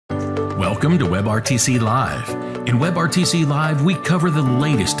Welcome to WebRTC Live. In WebRTC Live, we cover the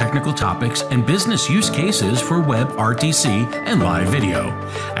latest technical topics and business use cases for WebRTC and live video.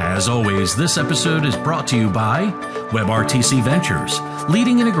 As always, this episode is brought to you by WebRTC.Ventures,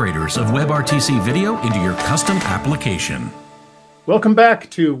 leading integrators of WebRTC video into your custom application. Welcome back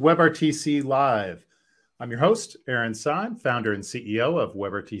to WebRTC Live. I'm your host, Aaron Syme, founder and CEO of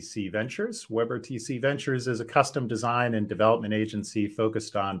WebRTC.Ventures. WebRTC.Ventures is a custom design and development agency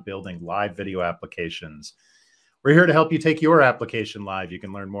focused on building live video applications. We're here to help you take your application live. You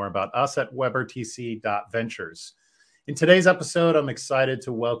can learn more about us at WebRTC.Ventures. In today's episode, I'm excited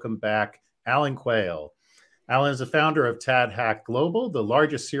to welcome back Alan Quayle. Alan is the founder of TadHack Global, the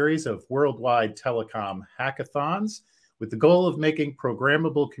largest series of worldwide telecom hackathons, with the goal of making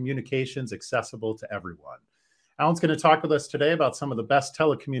programmable communications accessible to everyone. Alan's going to talk with us today about some of the best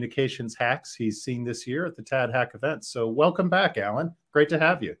telecommunications hacks he's seen this year at the TadHack event. So welcome back, Alan. Great to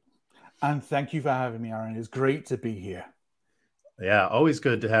have you. And thank you for having me, Aaron. It's great to be here. Yeah, always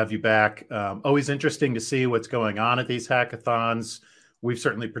good to have you back. Always interesting to see what's going on at these hackathons. We've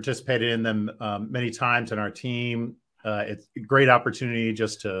certainly participated in them many times in our team. It's a great opportunity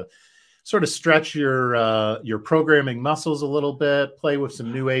just to sort of stretch your programming muscles a little bit, play with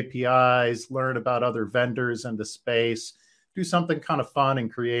some new APIs, learn about other vendors in the space, do something kind of fun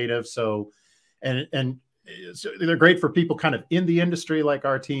and creative. So, and they're great for people kind of in the industry like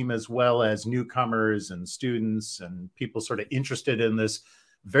our team, as well as newcomers and students and people sort of interested in this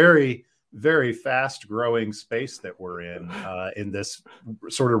very, very fast growing space that we're in this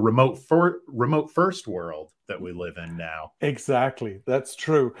sort of remote first world that we live in now. Exactly. That's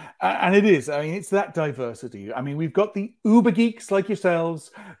true. And it is. I mean, it's that diversity. I mean, we've got the uber geeks like yourselves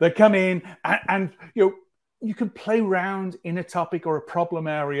that come in and you can play around in a topic or a problem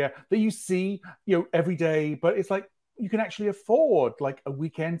area that you see, every day, but it's like, you can actually afford like a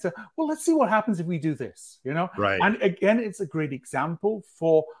weekend to, well, let's see what happens if we do this, Right. And again, it's a great example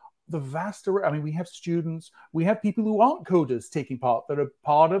for the vast array. I mean, we have students, we have people who aren't coders taking part, that are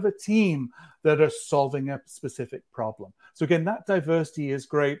part of a team that are solving a specific problem. So again, that diversity is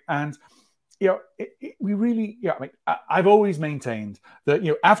great. And, we really, I mean, I've always maintained that,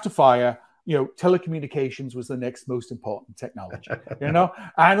 after fire, telecommunications was the next most important technology,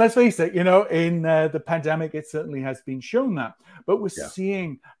 and let's face it, in the pandemic, it certainly has been shown that, but we're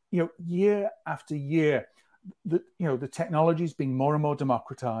seeing, year after year, the technology is being more and more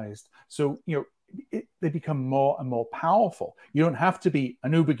democratized. So, they become more and more powerful. You don't have to be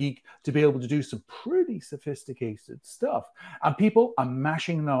an uber geek to be able to do some pretty sophisticated stuff. And people are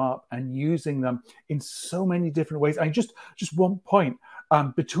mashing them up and using them in so many different ways. I just one point,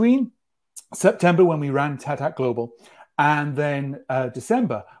 between September when we ran TadHack Global and then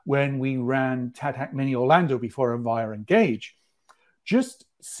December when we ran TadHack Mini Orlando before Envire Engage, just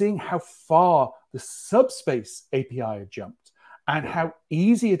seeing how far the subspace API had jumped and how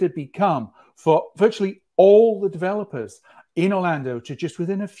easy it had become for virtually all the developers in Orlando to just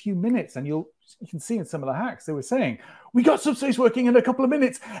within a few minutes, and you can see in some of the hacks, they were saying, we got subspace working in a couple of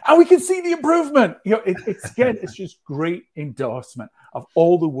minutes and we can see the improvement. It's just great endorsement of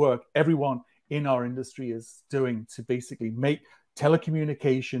all the work everyone in our industry is doing to basically make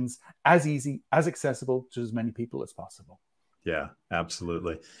telecommunications as easy, as accessible to as many people as possible. Yeah,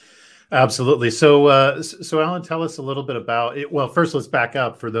 absolutely. Absolutely. So, Alan, tell us a little bit about it. Well, first, let's back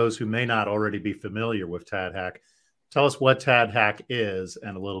up for those who may not already be familiar with TadHack. Tell us what TadHack is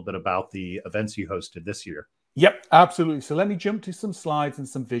and a little bit about the events you hosted this year. Yep, absolutely. So let me jump to some slides and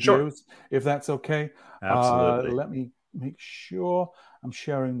some videos, if that's okay. Absolutely. Let me make sure I'm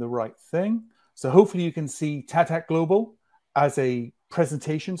sharing the right thing. So hopefully you can see TadHack Global as a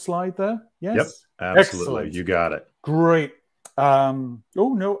presentation slide there. Yes? Yep, absolutely. Excellent. You got it. Great. Oh,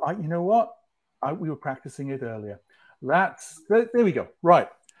 no, you know what? We were practicing it earlier. There we go. Right.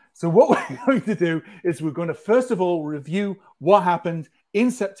 So what we're going to do is we're going to, first of all, review what happened in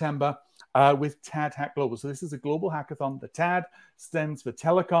September with TadHack Global. So this is a global hackathon. The TAD stands for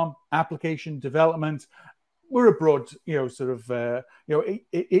Telecom Application Development. We're a broad,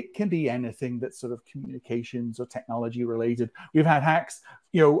 it can be anything that's sort of communications or technology related. We've had hacks,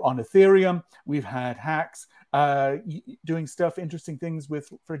 on Ethereum. We've had hacks doing stuff, interesting things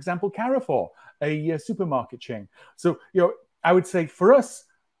with, for example, Carrefour, a supermarket chain. So, I would say for us,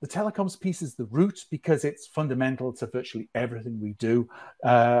 the telecoms piece is the root because it's fundamental to virtually everything we do.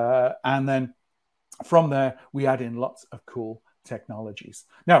 And then from there, we add in lots of cool technologies.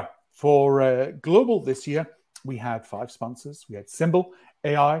 Now, for Global this year, we had 5 sponsors. We had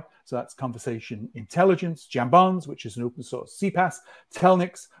Symbl.ai, so that's conversation intelligence, Jambons, which is an open source CPaaS,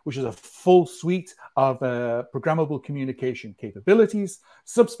 Telnix, which is a full suite of programmable communication capabilities,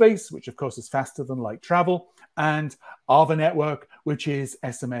 Subspace, which of course is faster than light travel, and Arva Network, which is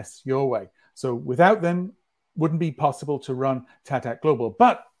SMS your way. So without them, wouldn't be possible to run TadHack Global.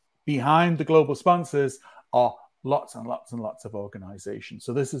 But behind the global sponsors are lots and lots and lots of organizations.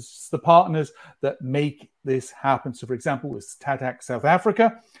 So this is the partners that make this happen. So for example, with TadHack South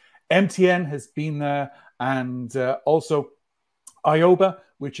Africa, MTN has been there, and also Ioba,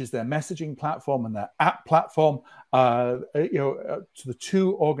 which is their messaging platform and their app platform, to the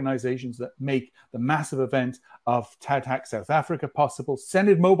 2 organizations that make the massive event of TadHack South Africa possible.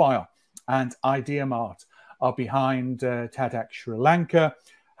 Senid Mobile and IdeaMart are behind TadHack Sri Lanka.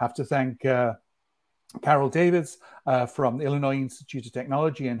 Have to thank Carol Davids from the Illinois Institute of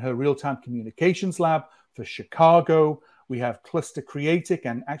Technology and her real-time communications lab for Chicago. We have Cluster Creatic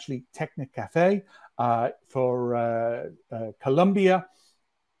and actually Technicafe for Colombia.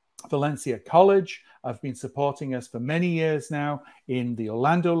 Valencia College have been supporting us for many years now in the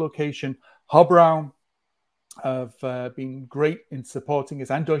Orlando location. Hobrown have been great in supporting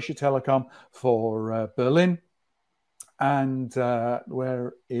us, and Deutsche Telekom for Berlin. And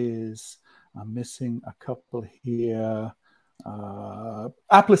where is... I'm missing a couple here.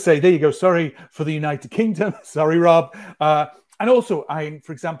 Applice, there you go. Sorry for the United Kingdom. Sorry, Rob. And also,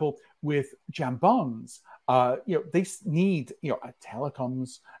 for example, with Jambons, they need a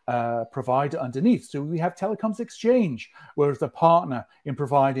telecoms provider underneath. So we have Telecoms Exchange, whereas the partner in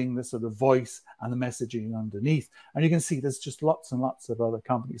providing the sort of voice and the messaging underneath. And you can see there's just lots and lots of other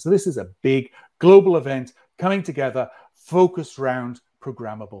companies. So this is a big global event coming together, focused around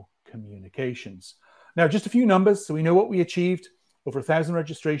programmable communications. Now, just a few numbers so we know what we achieved. Over 1,000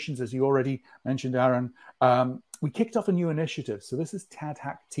 registrations, as you already mentioned, Aaron. We kicked off a new initiative. So this is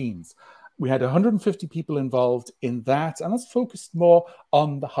TadHack Teams. We had 150 people involved in that, and that's focused more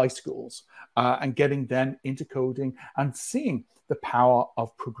on the high schools and getting them into coding and seeing the power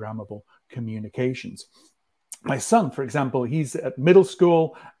of programmable communications. My son, for example, he's at middle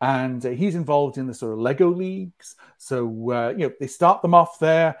school and he's involved in the sort of Lego leagues. So, they start them off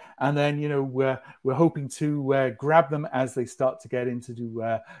there, and then, we're hoping to grab them as they start to get into,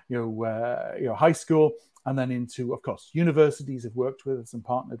 high school, and then into, of course, universities have worked with us and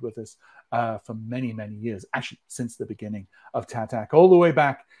partnered with us for many, many years, actually since the beginning of TadHack, all the way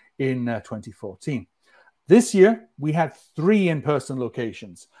back in 2014. This year, we had 3 in-person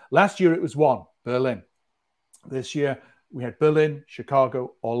locations. Last year, it was 1, Berlin. This year, we had Berlin,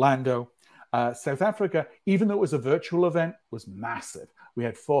 Chicago, Orlando. South Africa, even though it was a virtual event, was massive. We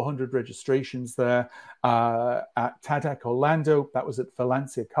had 400 registrations there. At TadHack Orlando, that was at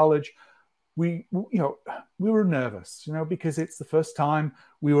Valencia College. We were nervous, because it's the first time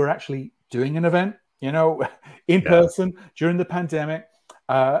we were actually doing an event, in person during the pandemic.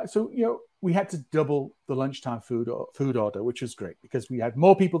 We had to double the lunchtime food order, which was great because we had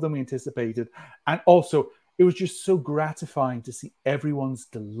more people than we anticipated. And also, it was just so gratifying to see everyone's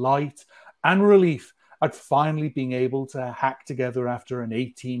delight and relief at finally being able to hack together after an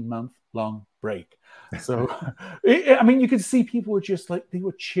 18-month-long break. So, you could see people were just like, they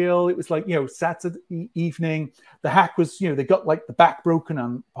were chill. It was like, Saturday evening. The hack was, they got like the back broken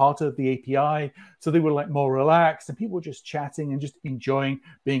on part of the API. So they were like more relaxed, and people were just chatting and just enjoying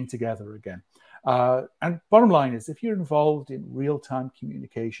being together again. And bottom line is, if you're involved in real-time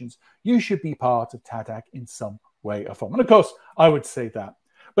communications, you should be part of TadHack in some way or form. And of course, I would say that.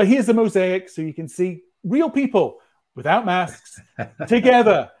 But here's the mosaic so you can see real people without masks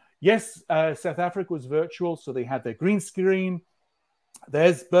together. Yes, South Africa was virtual, so they had their green screen.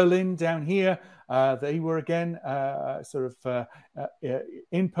 There's Berlin down here. They were again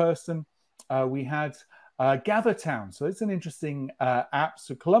in person. We had GatherTown. So it's an interesting app.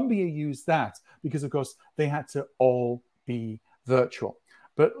 So Colombia used that because, of course, they had to all be virtual.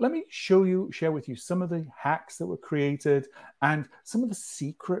 But let me share with you some of the hacks that were created and some of the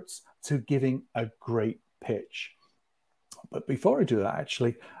secrets to giving a great pitch. But before I do that,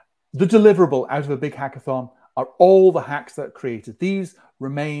 actually, the deliverable out of a big hackathon are all the hacks that are created. These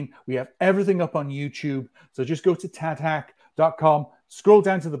remain. We have everything up on YouTube. So just go to tadhack.com, scroll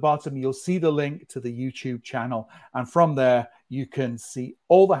down to the bottom, you'll see the link to the YouTube channel. And from there, you can see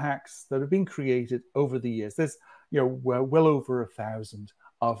all the hacks that have been created over the years. There's well over 1,000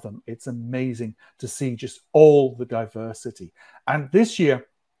 of them. It's amazing to see just all the diversity. And this year,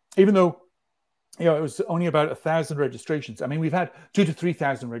 even though it was only about 1,000 registrations, we've had 2,000 to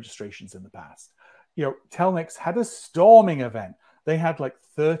 3,000 registrations in the past. Telnix had a storming event. They had like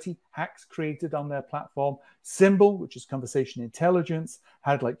 30 hacks created on their platform. Symbl, which is conversation intelligence,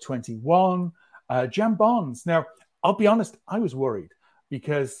 had like 21. Jambons. Now, I'll be honest, I was worried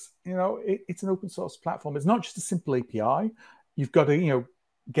because, it's an open source platform. It's not just a simple API. You've got to,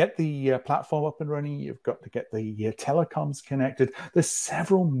 get the platform up and running. You've got to get the telecoms connected. There's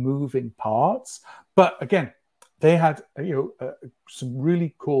several moving parts. But again, they had, some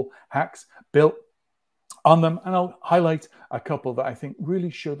really cool hacks built on them. And I'll highlight a couple that I think really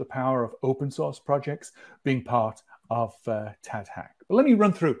show the power of open source projects being part of TadHack. But let me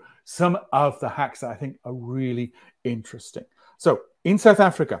run through some of the hacks that I think are really interesting. So in South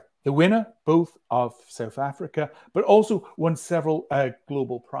Africa, the winner both of South Africa, but also won several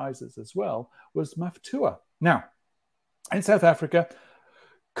global prizes as well, was Maftua. Now, in South Africa,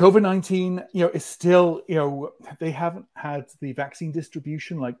 COVID-19, is still, they haven't had the vaccine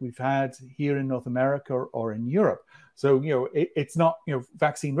distribution like we've had here in North America or in Europe. So, it's not,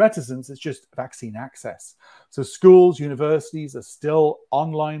 vaccine reticence, it's just vaccine access. So schools, universities are still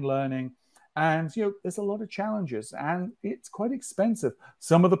online learning. And, there's a lot of challenges and it's quite expensive.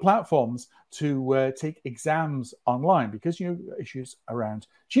 Some of the platforms to take exams online because, issues around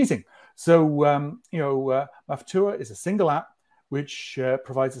cheating. So, Maftua is a single app which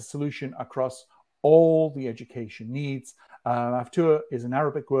provides a solution across all the education needs. Maftua is an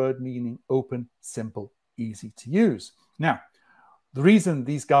Arabic word meaning open, simple, easy to use. Now, the reason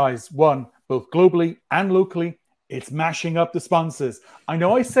these guys won both globally and locally, it's mashing up the sponsors. I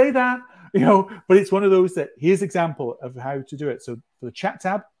know I say that, but it's one of those that here's an example of how to do it. So for the chat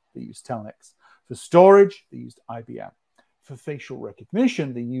tab, they used Telnex. For storage, they used IBM. For facial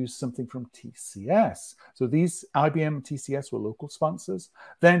recognition, they used something from TCS. So these IBM and TCS were local sponsors.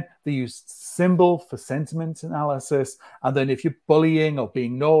 Then they used Symbl for sentiment analysis. And then if you're bullying or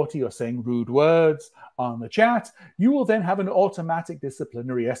being naughty or saying rude words on the chat, you will then have an automatic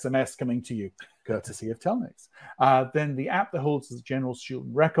disciplinary SMS coming to you, courtesy of Telnex. Then the app that holds the general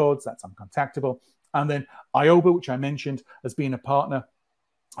student records, that's uncontactable. And then Ioba, which I mentioned, has been a partner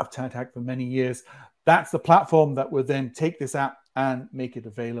of TadHack for many years. That's the platform that will then take this app and make it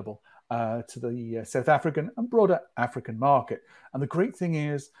available to the South African and broader African market. And the great thing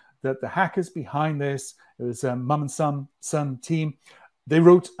is that the hackers behind this, it was a mum and son team. They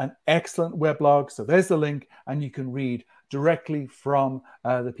wrote an excellent weblog. So there's the link, and you can read directly from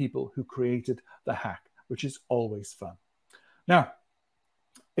the people who created the hack, which is always fun. Now,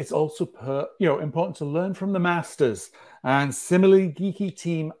 it's also important to learn from the masters. And similarly, Geeky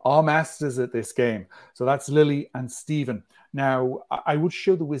team are masters at this game. So that's Lily and Stephen. Now, I would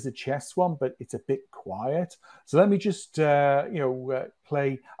show the Wizard Chess one, but it's a bit quiet. So let me just,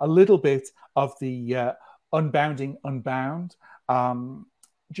 play a little bit of the Unbounding Unbound,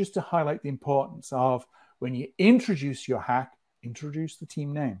 just to highlight the importance of when you introduce your hack, introduce the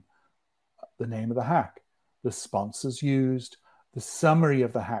team name, the name of the hack, the sponsors used, the summary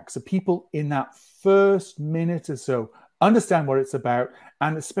of the hack. So people in that first minute or so understand what it's about,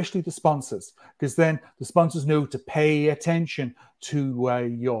 and especially the sponsors, because then the sponsors know to pay attention to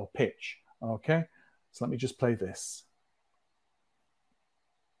your pitch. Okay, so let me just play this.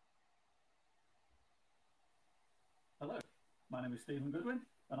 Hello, my name is Stephen Goodwin,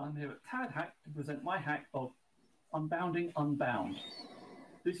 and I'm here at TadHack to present my hack of Unbounding Unbound.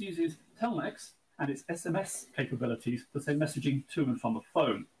 This uses Telnex and its SMS capabilities to send messaging to and from a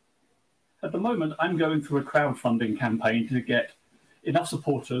phone. At the moment, I'm going through a crowdfunding campaign to get enough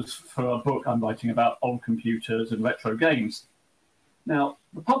supporters for a book I'm writing about old computers and retro games. Now,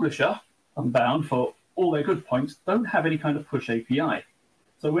 the publisher, Unbound, for all their good points, don't have any kind of push API.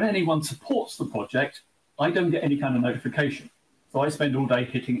 So when anyone supports the project, I don't get any kind of notification. So I spend all day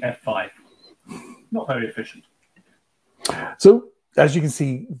hitting F5. Not very efficient. So as you can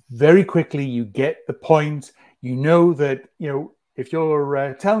see, very quickly, you get the point. You know that, if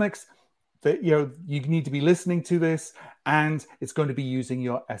you're Telnex, that, you need to be listening to this, and it's going to be using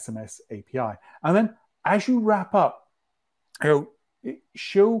your SMS API. And then as you wrap up,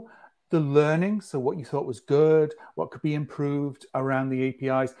 show the learning. So what you thought was good, what could be improved around the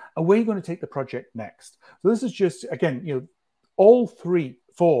APIs, and where you're going to take the project next. So this is just, again, all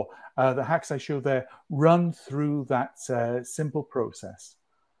four the hacks I showed there run through that simple process.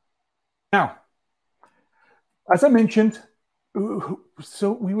 Now, as I mentioned,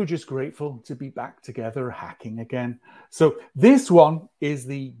 so we were just grateful to be back together hacking again. So this one is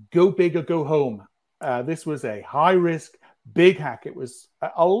the Go Big or Go Home. This was a high-risk, big hack. It was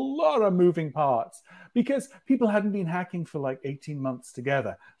a lot of moving parts because people hadn't been hacking for like 18 months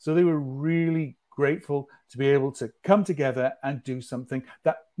together. So they were really grateful to be able to come together and do something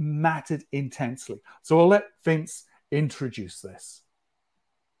that mattered intensely. So I'll let Vince introduce this.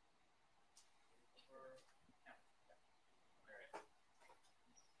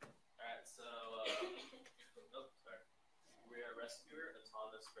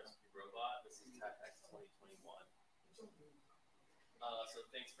 So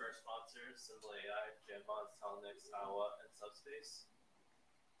thanks for our sponsors, Symbl.ai, Jambox, Telenex, Iowa, and Subspace.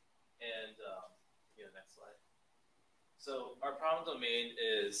 And next slide. So our problem domain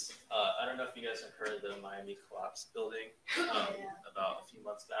is, I don't know if you guys have heard of the Miami collapse building about a few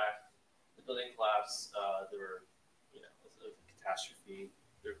months back. The building collapsed. There were, it was a catastrophe.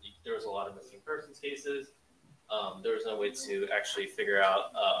 There was a lot of missing persons cases. There was no way to actually figure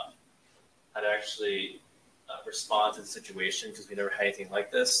out how to actually respond to the situation because we never had anything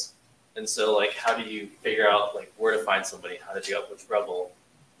like this. And so, like, how do you figure out like where to find somebody, how to deal with which rebel,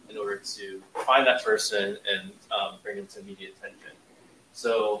 in order to find that person and bring them to immediate attention?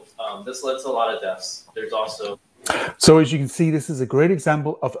 So this led to a lot of deaths. There's also So as you can see, this is a great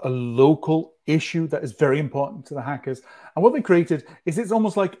example of a local issue that is very important to the hackers. And what they created is it's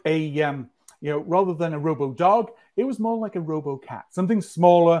almost like a rather than a robo dog, it was more like a robo cat, something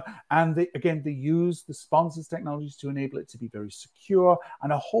smaller. And they used the sponsors technologies to enable it to be very secure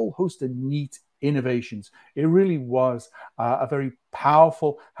and a whole host of neat innovations. It really was a very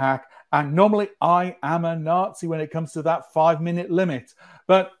powerful hack. And normally I am a Nazi when it comes to that 5-minute limit.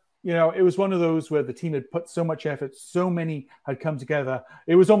 But it was one of those where the team had put so much effort, so many had come together.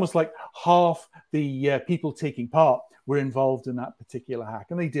 It was almost like half the people taking part were involved in that particular hack,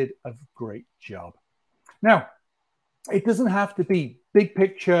 and they did a great job. Now, it doesn't have to be big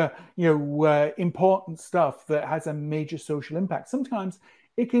picture, important stuff that has a major social impact. Sometimes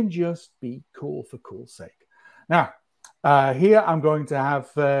it can just be cool for cool's sake. Now, here I'm going to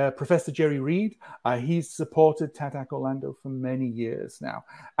have Professor Jerry Reed. He's supported TadHack Orlando for many years now.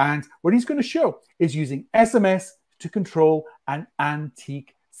 And what he's going to show is using SMS to control an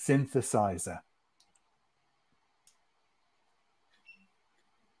antique synthesizer.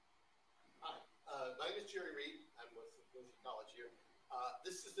 My name is Jerry Reed. I'm with University College here.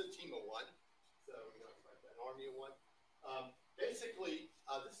 This is the team of one. So, it's like an army of one. Basically,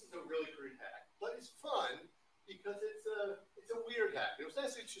 this is a really crude hack, but it's fun because it's a weird hack. It was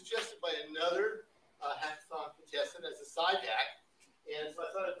actually suggested by another hackathon contestant as a side hack, and so I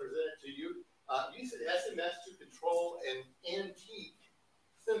thought I'd present it to you. Use an SMS to control an antique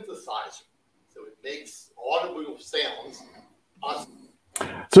synthesizer, so it makes audible sounds.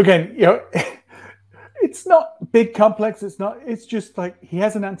 So again, it's not big complex. It's just like he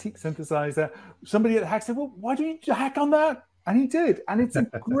has an antique synthesizer. Somebody at the hack said, well, why don't you hack on that? And he did. And it's a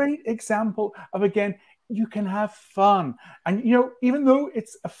great example of, again, you can have fun. And, even though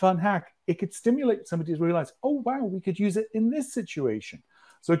it's a fun hack, it could stimulate somebody to realize, oh, wow, we could use it in this situation.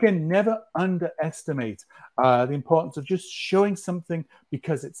 So again, never underestimate the importance of just showing something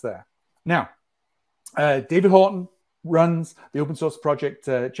because it's there. Now, David Horton runs the open source project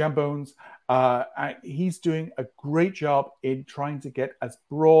Jambones. He's doing a great job in trying to get as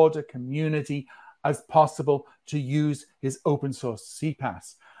broad a community as possible to use his open source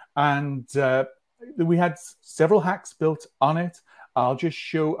CPaaS. And we had several hacks built on it. I'll just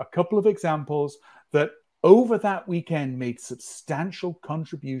show a couple of examples that over that weekend made substantial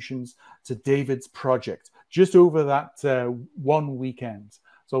contributions to David's project, just over that one weekend.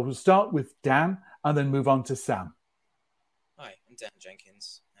 So we'll start with Dan and then move on to Sam. Hi, I'm Dan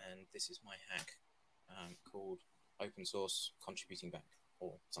Jenkins, and this is my hack called Open Source Contributing Back,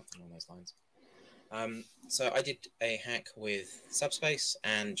 or something along those lines. So I did a hack with Subspace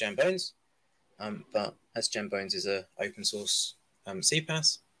and Jambones, but as Jambones is an open source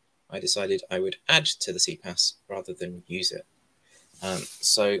CPaaS, I decided I would add to the CPaaS rather than use it.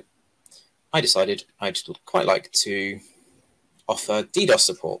 So I decided I'd quite like to offer DDoS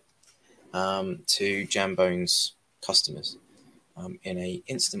support to Jambones customers in an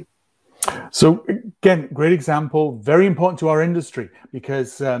instant. So again, great example, very important to our industry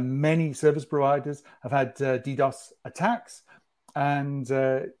because many service providers have had DDoS attacks, and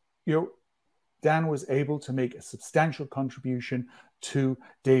Dan was able to make a substantial contribution to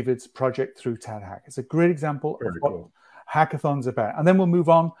David's project through TadHack. It's a great example of what hackathon's about. And then we'll move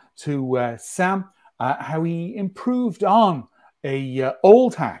on to Sam, how he improved on a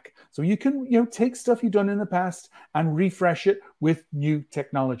old hack. So you can take stuff you've done in the past and refresh it with new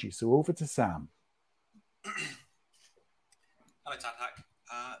technology. So over to Sam. Hello, TadHack.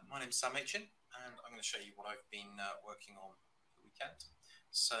 My name's Sam Aitchin, and I'm going to show you what I've been working on the weekend.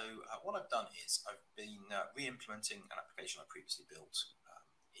 So what I've done is I've been re-implementing an application I previously built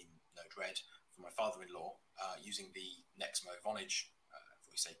in Node-RED for my father-in-law using the Nexmo Vonage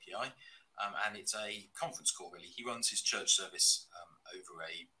voice API. and it's a conference call, really. He runs his church service over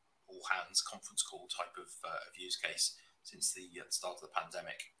a all-hands conference call type of use case since the start of the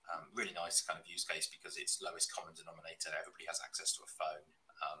pandemic. Really nice kind of use case because it's lowest common denominator. Everybody has access to a phone.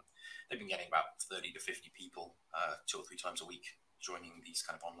 They've been getting about 30 to 50 people 2 or 3 times a week joining these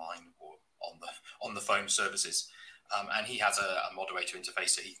kind of online or on the phone services. And he has a moderator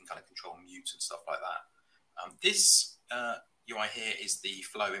interface so he can kind of control mute and stuff like that. This UI here is the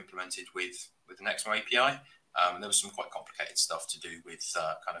flow implemented with the Nexmo API. There was some quite complicated stuff to do with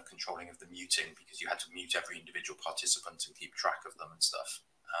kind of controlling of the muting because you had to mute every individual participant and keep track of them and stuff.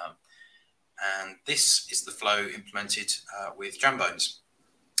 And this is the flow implemented with Jambones.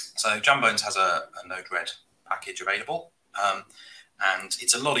 So Jambones has a Node-RED package available. And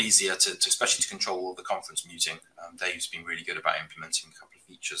it's a lot easier especially to control all the conference muting. Dave's been really good about implementing a couple of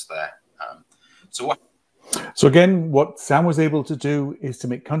features there. So again, what Sam was able to do is to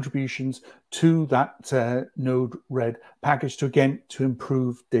make contributions to that Node-RED package to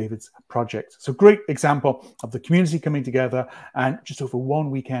improve David's project. So great example of the community coming together and just over one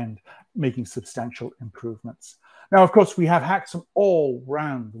weekend making substantial improvements. Now, of course, we have hacks from all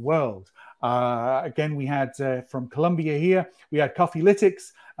around the world. Again, we had from Colombia here, we had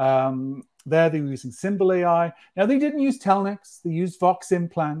Coffeelytics. There they were using Symbl.ai. Now, they didn't use Telnex. They used Vox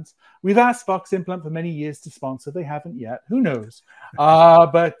Implant. We've asked Vox Implant for many years to sponsor. They haven't yet. Who knows?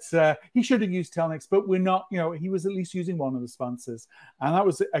 But he should have used Telnex, but we're not, he was at least using one of the sponsors. And that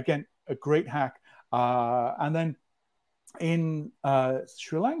was, again, a great hack. And then in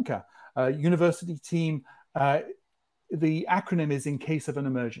Sri Lanka, university team, the acronym is in case of an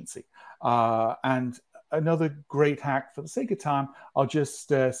emergency. And another great hack, for the sake of time, I'll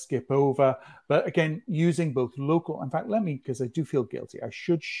just skip over. But again, using both local, in fact, because I do feel guilty, I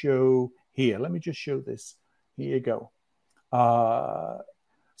should show here. Let me just show this. Here you go.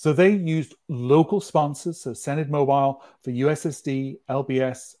 So they used local sponsors, so Senate Mobile for USSD,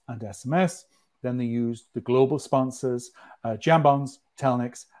 LBS, and SMS. Then they used the global sponsors, Jambones,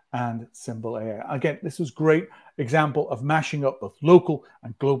 Telnex, and Symbl.ai. Again, this was a great example of mashing up both local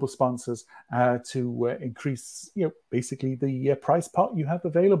and global sponsors to increase, basically the price pot you have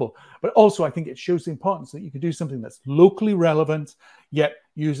available. But also, I think it shows the importance that you can do something that's locally relevant, yet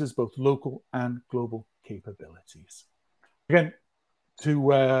uses both local and global capabilities. Again,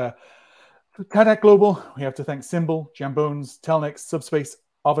 to TadHack Global, we have to thank Symbl, Jambones, Telnex, Subspace,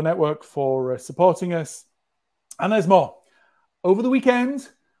 Ava Network for supporting us. And there's more. Over the weekend,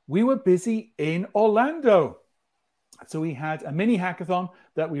 we were busy in Orlando. So we had a mini hackathon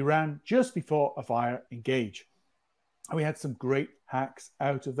that we ran just before Avaya Engage. And we had some great hacks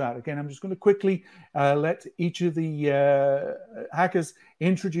out of that. Again, I'm just going to quickly let each of the hackers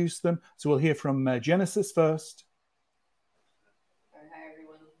introduce them. So we'll hear from Genesis first. Hi,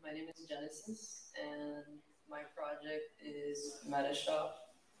 everyone. My name is Genesis, and my project is MetaShop.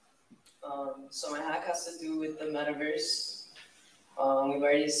 So my hack has to do with the metaverse. We've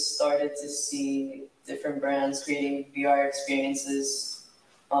already started to see different brands creating VR experiences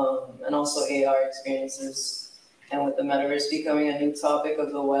and also AR experiences. And with the metaverse becoming a new topic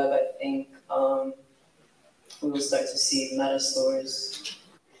of the web, I think we will start to see meta stores.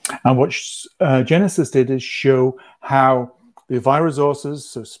 And what Genesis did is show how the Avaya resources,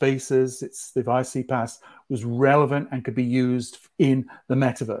 so Spaces, it's the Avaya CPaaS, was relevant and could be used in the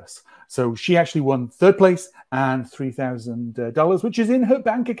metaverse. So she actually won 3rd place and $3,000, which is in her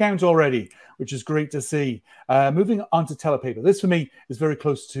bank account already, which is great to see. Moving on to Telepaper. This, for me, is very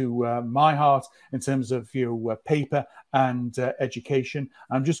close to my heart in terms of paper and education.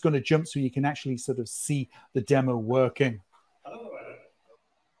 I'm just going to jump so you can actually sort of see the demo working. I don't know about it.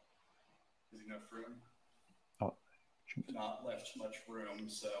 There's enough room. Oh. Not left much room,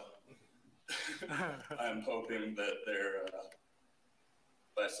 so I'm hoping that there,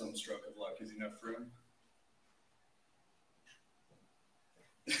 by some stroke of luck, is enough room.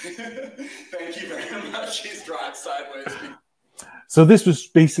 Thank you very much. He's drawing sideways. So this was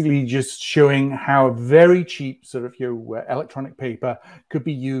basically just showing how a very cheap sort of electronic paper could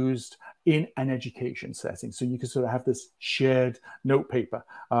be used in an education setting. So you could sort of have this shared note paper.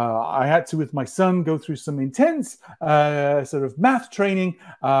 I had to, with my son, go through some intense sort of math training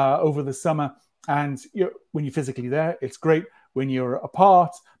over the summer. And when you're physically there, it's great. When you're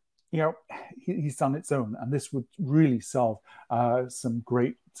apart, he's done its own. And this would really solve some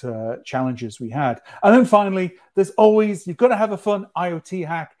great challenges we had. And then finally, you've got to have a fun IoT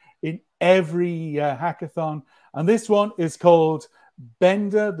hack in every hackathon. And this one is called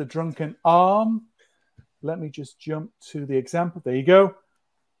Bender the Drunken Arm. Let me just jump to the example. There you go.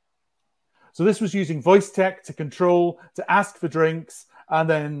 So this was using voice tech to control, to ask for drinks, and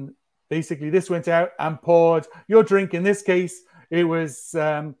then basically this went out and poured your drink. In this case, it was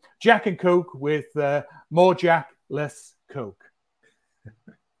Jack and Coke with more Jack, less Coke.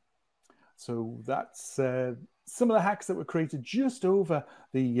 So that's some of the hacks that were created just over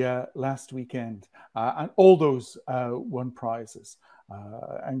the last weekend. And all those won prizes.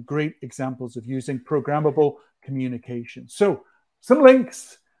 And great examples of using programmable communication. So some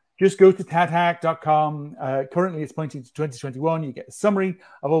links. Just go to tadhack.com. Currently, it's pointing to 2021. You get a summary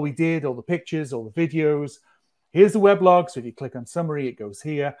of all we did, all the pictures, all the videos. Here's the weblog. So if you click on summary, it goes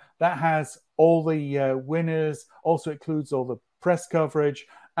here. That has all the winners. Also includes all the press coverage.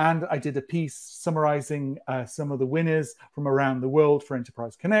 And I did a piece summarizing some of the winners from around the world for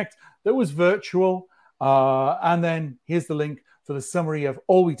Enterprise Connect that was virtual. And then here's the link for the summary of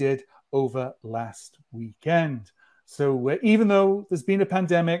all we did over last weekend. So even though there's been a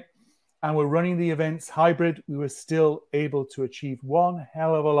pandemic and we're running the events hybrid, we were still able to achieve one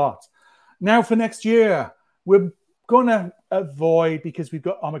hell of a lot. Now for next year, we're going to avoid, because we've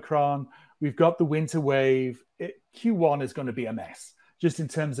got Omicron, we've got the winter wave. Q1 is going to be a mess, just in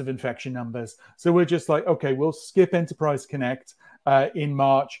terms of infection numbers. So we're just like, okay, we'll skip Enterprise Connect in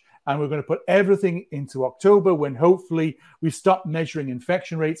March, and we're going to put everything into October, when hopefully we stop measuring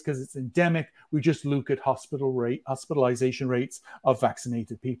infection rates because it's endemic. We just look at hospitalization rates of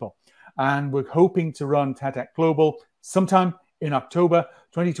vaccinated people. And we're hoping to run TadHack Global sometime in October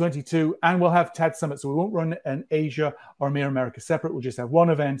 2022, and we'll have TAD Summit. So we won't run an Asia or EMEA America separate. We'll just have one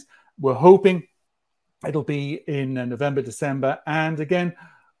event. We're hoping it'll be in November, December. And again,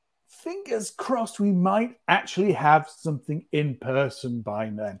 fingers crossed, we might actually have something in person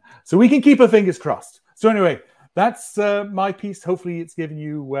by then. So we can keep our fingers crossed. So anyway, that's my piece. Hopefully it's given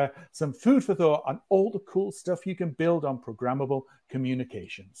you some food for thought on all the cool stuff you can build on programmable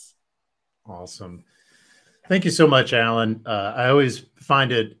communications. Awesome. Thank you so much, Alan. I always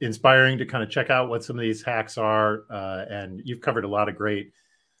find it inspiring to kind of check out what some of these hacks are. And you've covered a lot of great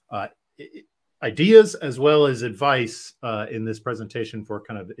ideas as well as advice in this presentation for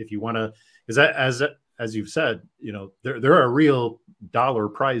kind of, if you want to, because as you've said, you know, there are real dollar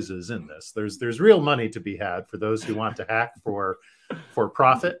prizes in this. There's real money to be had for those who want to hack for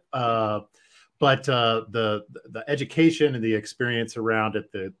profit. But the education and the experience around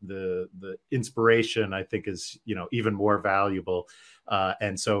it, the inspiration, I think, is, you know, even more valuable.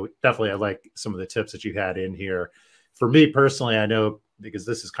 And so definitely, I like some of the tips that you had in here. For me personally, I know, because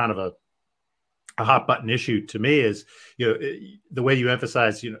this is kind of a hot button issue to me, is, you know, the way you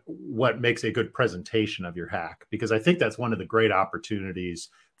emphasize, you know, what makes a good presentation of your hack, because I think that's one of the great opportunities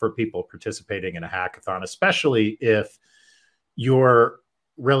for people participating in a hackathon, especially if you're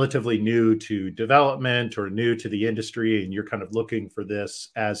relatively new to development or new to the industry, and you're kind of looking for this,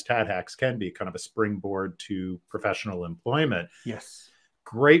 as TadHacks can be, kind of a springboard to professional employment. Yes.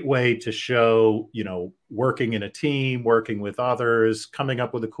 Great way to show, you know, working in a team, working with others, coming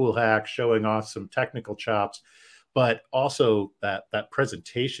up with a cool hack, showing off some technical chops, but also that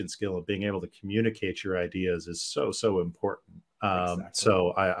presentation skill of being able to communicate your ideas is so important. Exactly.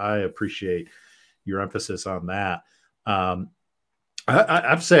 So I appreciate your emphasis on that. I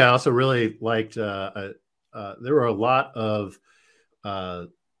have to say, I also really liked, there were a lot of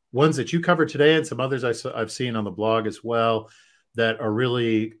ones that you covered today, and some others I've seen on the blog as well, that are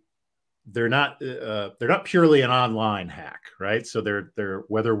really, they're not purely an online hack, right? So they're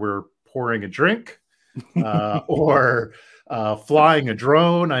whether we're pouring a drink or flying a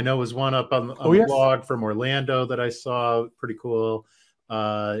drone. I know was one up on the blog from Orlando that I saw, pretty cool,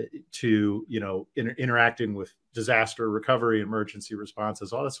 to, you know, interacting with disaster recovery, emergency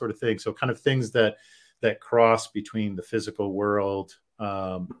responses, all that sort of thing. So kind of things that cross between the physical world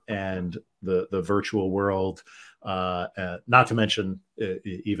and the virtual world, not to mention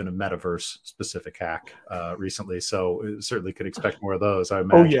even a metaverse specific hack recently. So certainly could expect more of those, I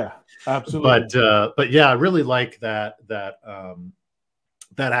imagine. Oh yeah, absolutely. But yeah, I really like that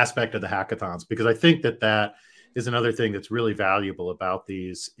aspect of the hackathons, because I think that is another thing that's really valuable about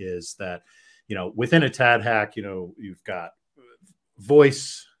these, is that, you know, within a TadHack, you know, you've got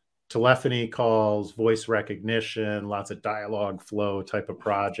voice telephony calls, voice recognition, lots of dialogue flow type of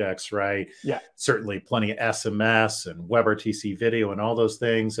projects, right? Yeah. Certainly plenty of SMS and WebRTC video and all those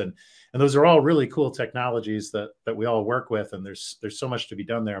things. And those are all really cool technologies that we all work with. And there's so much to be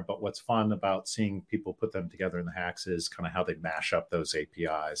done there. But what's fun about seeing people put them together in the hacks is kind of how they mash up those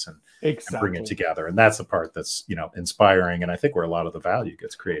APIs and bring it together. And that's the part that's, you know, inspiring. And I think where a lot of the value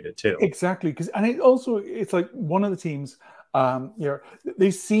gets created too. Exactly. And it's like one of the teams, you know,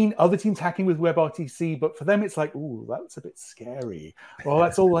 they've seen other teams hacking with WebRTC, but for them it's like, ooh, that's a bit scary. Well,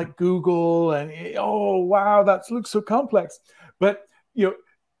 that's all like Google, and oh wow, that looks so complex. But you know,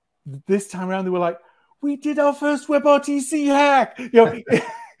 this time around, they were like, we did our first WebRTC hack.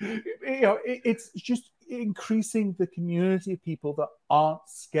 It's just increasing the community of people that aren't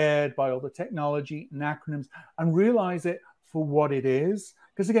scared by all the technology and acronyms and realize it for what it is.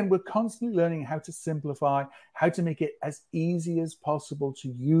 Because again, we're constantly learning how to simplify, how to make it as easy as possible to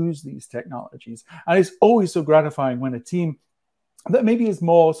use these technologies. And it's always so gratifying when a team that maybe is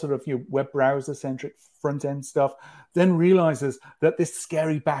more sort of web browser centric front end stuff then realizes that this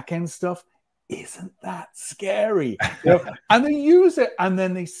scary back end stuff isn't that scary, and they use it, and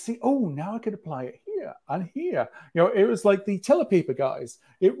then they see, oh, now I could apply it here and here. It was like the telepaper guys.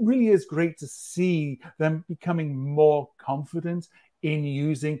 It really is great to see them becoming more confident in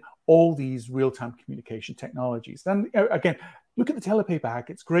using all these real-time communication technologies. And again, look at the telepaper hack.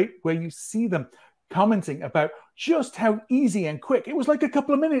 It's great where you see them commenting about just how easy and quick it was, like a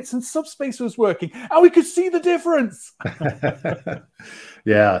couple of minutes, and Subspace was working, and we could see the difference.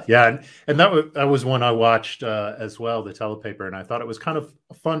 Yeah, and that was one I watched as well, the telepaper, and I thought it was kind of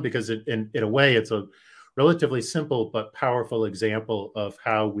fun because in a way it's a relatively simple but powerful example of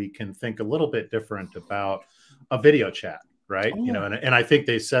how we can think a little bit different about a video chat, right? Oh, yeah. And I think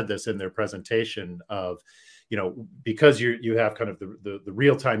they said this in their presentation of, because you have kind of the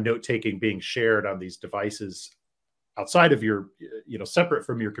real-time note-taking being shared on these devices outside of your, separate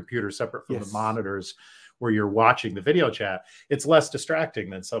from your computer, separate from the monitors where you're watching the video chat, it's less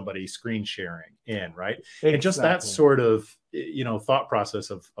distracting than somebody screen sharing in, right? Exactly. And just that sort of, thought process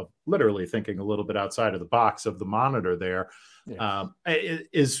of literally thinking a little bit outside of the box of the monitor there,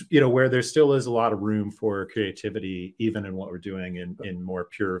 is, where there still is a lot of room for creativity, even in what we're doing in more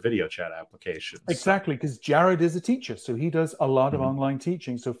pure video chat applications. Exactly, because Jared is a teacher, so he does a lot of online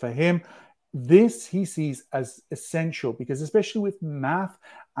teaching. So for him, this he sees as essential, because especially with math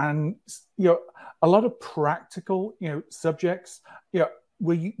and a lot of practical subjects,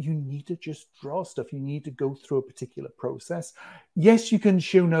 where you need to just draw stuff, you need to go through a particular process. Yes, you can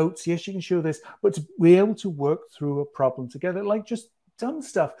show notes, yes, you can show this, but to be able to work through a problem together, like just dumb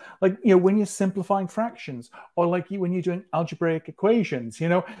stuff, like when you're simplifying fractions, or like when you're doing algebraic equations,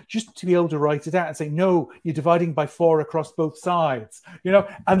 just to be able to write it out and say, no, you're dividing by 4 across both sides,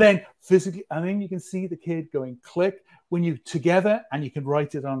 and then physically, and then you can see the kid going click when you together, and you can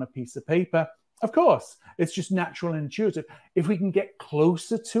write it on a piece of paper. Of course, it's just natural and intuitive. If we can get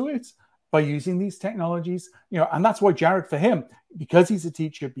closer to it by using these technologies, and that's why Jared, for him, because he's a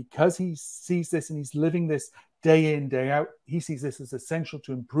teacher, because he sees this and he's living this day in, day out, he sees this as essential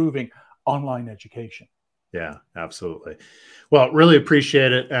to improving online education. Yeah, absolutely. Well, really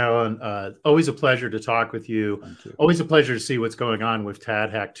appreciate it, Alan. Always a pleasure to talk with you. Thank you. Always a pleasure to see what's going on with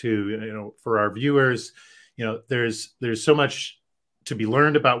TadHack too. For our viewers, there's so much to be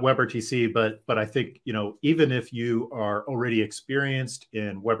learned about WebRTC, but I think, even if you are already experienced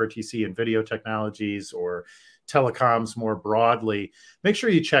in WebRTC and video technologies or telecoms more broadly, make sure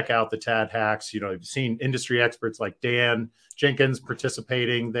you check out the TadHacks. I've seen industry experts like Dan Jenkins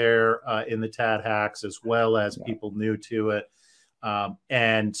participating there in the TadHacks, as well as people new to it.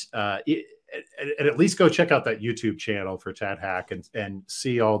 And at least go check out that YouTube channel for TadHack and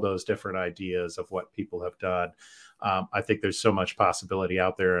see all those different ideas of what people have done. I think there's so much possibility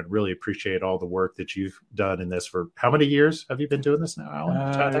out there, and really appreciate all the work that you've done in this. For how many years have you been doing this now, Alan?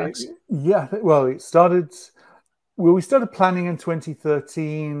 TadHacks? Yeah, well, we started planning in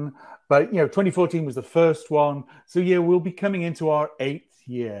 2013, but 2014 was the first one. So yeah, we'll be coming into our 8th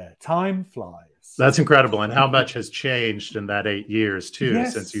year. Time flies. That's incredible. And how much has changed in that 8 years too,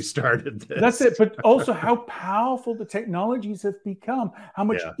 since you started this. That's it. But also how powerful the technologies have become, how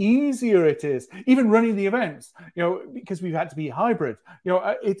much easier it is, even running the events, because we've had to be hybrid.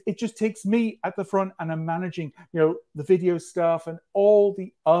 It just takes me at the front, and I'm managing, the video stuff and all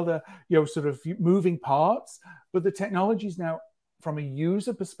the other, sort of moving parts. But the technologies now, from a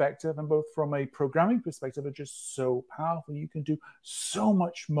user perspective and both from a programming perspective, are just so powerful. You can do so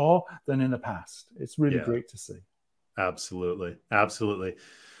much more than in the past. It's really great to see. Absolutely. Absolutely.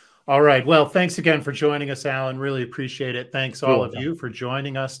 All right. Well, thanks again for joining us, Alan. Really appreciate it. Thanks all of you for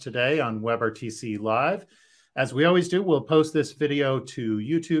joining us today on WebRTC Live. As we always do, we'll post this video to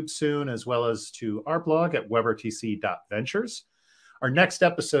YouTube soon, as well as to our blog at WebRTC.Ventures. Our next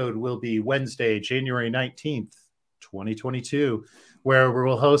episode will be Wednesday, January 19th, 2022, where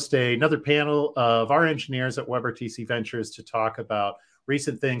we'll host another panel of our engineers at WebRTC Ventures to talk about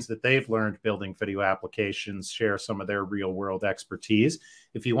recent things that they've learned building video applications, share some of their real-world expertise.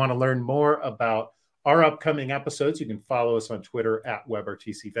 If you want to learn more about our upcoming episodes, you can follow us on Twitter at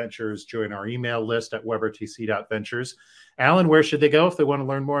WebRTC Ventures, join our email list at WebRTC.Ventures. Alan, where should they go if they want to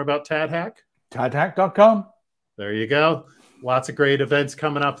learn more about TadHack? TadHack.com. There you go. Lots of great events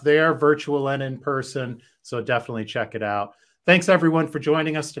coming up there, virtual and in person. So definitely check it out. Thanks everyone for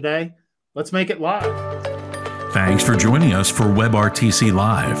joining us today. Let's make it live. Thanks for joining us for WebRTC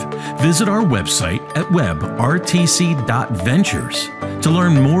Live. Visit our website at WebRTC.Ventures to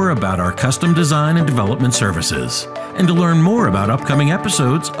learn more about our custom design and development services, and to learn more about upcoming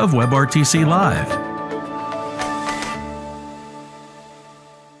episodes of WebRTC Live.